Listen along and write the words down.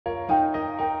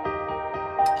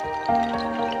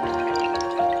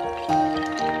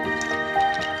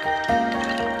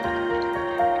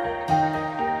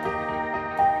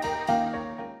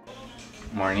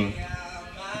Morning.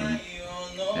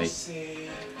 Hey.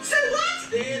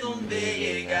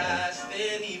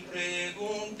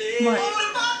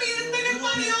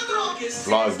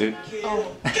 Vlog, dude.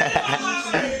 Oh.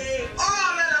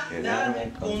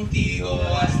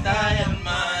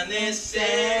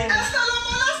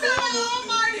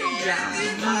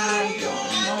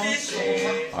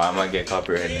 I'm gonna get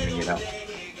copyrighted and get out.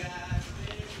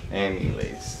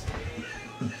 Anyways,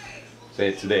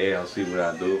 so today I'll see what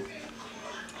I do.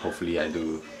 Hopefully I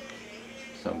do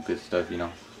some good stuff, you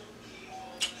know.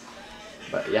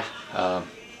 But yeah,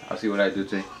 I'll see what I do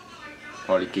today.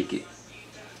 Probably kick it.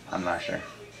 I'm not sure.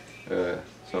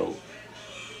 So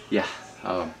yeah,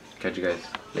 catch you guys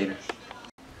later.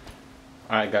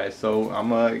 Alright guys, so I'm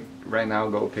gonna right now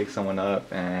go pick someone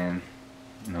up, and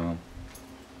you know,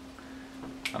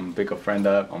 I'm gonna pick a friend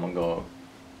up. I'm gonna go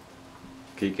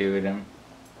kick it with him,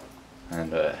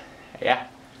 and yeah,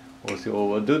 we'll see what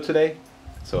we'll do today.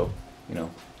 So, you know,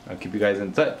 I'll keep you guys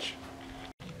in touch.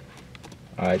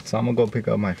 Alright, so I'm gonna go pick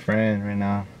up my friend right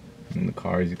now in the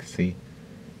car, as you can see.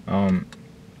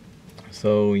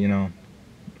 So, you know,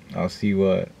 I'll see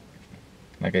what,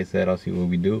 like I said, I'll see what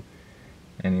we do,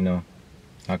 and you know,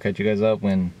 I'll catch you guys up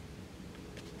when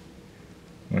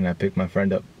I pick my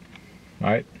friend up.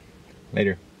 Alright,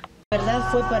 later.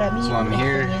 Verdad fue para mí una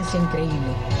experiencia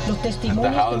increíble. Los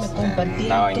testimonios que me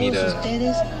compartieron todos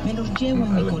ustedes me los llevo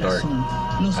en mi corazón.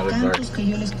 Los cantos que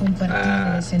yo les compartí en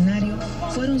el escenario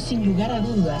fueron sin lugar a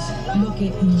dudas lo que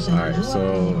nos ayudó. Alright,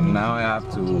 so now I have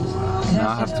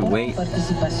to wait. I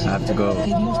have to go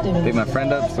pick my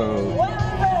friend up, so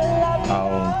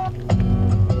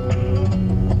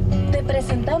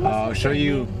I'll show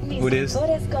you who it is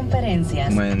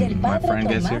when my friend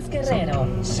gets here.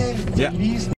 So, yeah.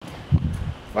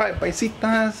 Alright,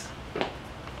 paisitas.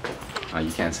 Oh,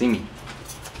 you can't see me.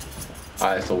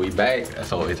 Alright, so we back.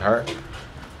 So it's her.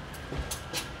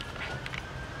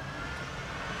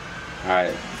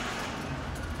 Alright.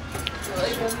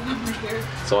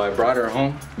 So I brought her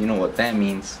home. You know what that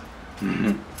means.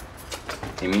 It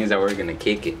means that we're gonna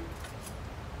kick it.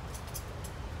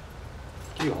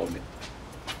 Can you hold it?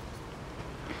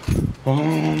 Oh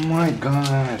my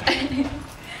god.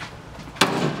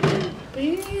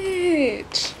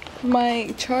 Bitch.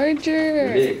 My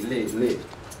charger. Lit.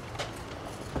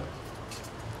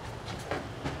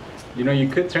 You know, you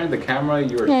could turn the camera.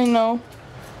 I know.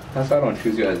 That's why I don't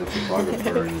choose you as a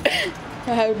photographer or anything.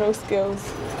 I have no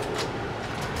skills.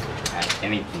 At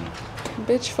anything.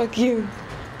 Bitch, fuck you.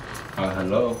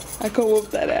 Hello. I could whoop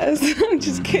that ass. I'm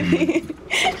just kidding.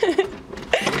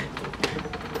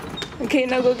 Okay,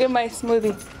 now go get my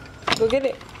smoothie. Go get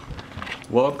it.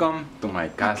 Welcome to my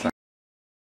casa.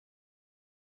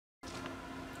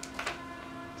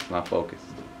 It's not focused.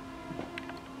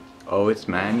 Oh, it's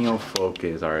manual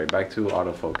focus. Alright, back to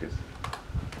autofocus.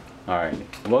 Alright.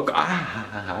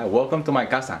 Welcome to my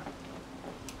casa.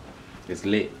 It's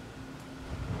lit.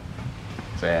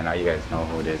 So yeah, now you guys know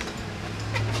who it is.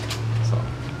 So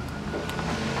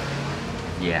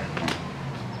yeah.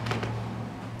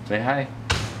 Say hi.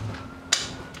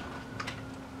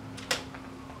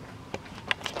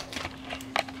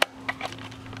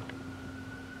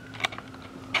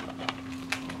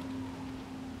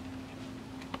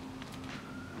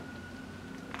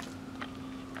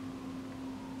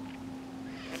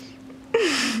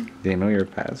 They know your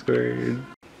password.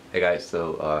 Hey guys,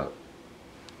 so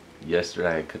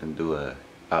yesterday I couldn't do a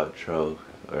outro,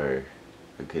 or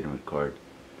I couldn't record.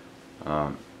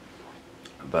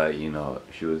 But you know,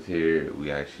 she was here. We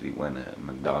actually went to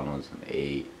McDonald's and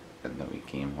ate, and then we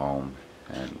came home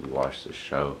and we watched the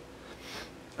show.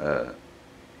 For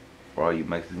all you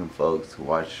Mexican folks who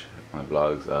watch my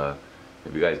vlogs,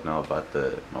 if you guys know about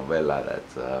the novela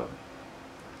that's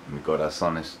Mi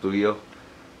Corazón es Tuyo,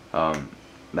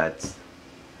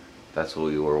 that's what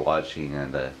we were watching,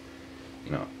 and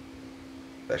you know,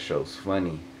 that show's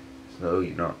funny. So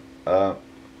you know, but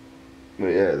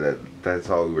yeah, that's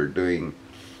all we were doing.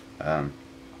 So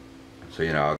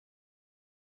you know,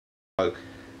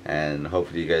 and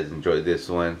hopefully you guys enjoyed this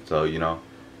one. So you know,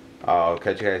 I'll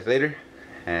catch you guys later,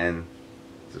 and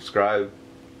subscribe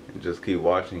and just keep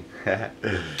watching.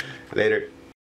 Later.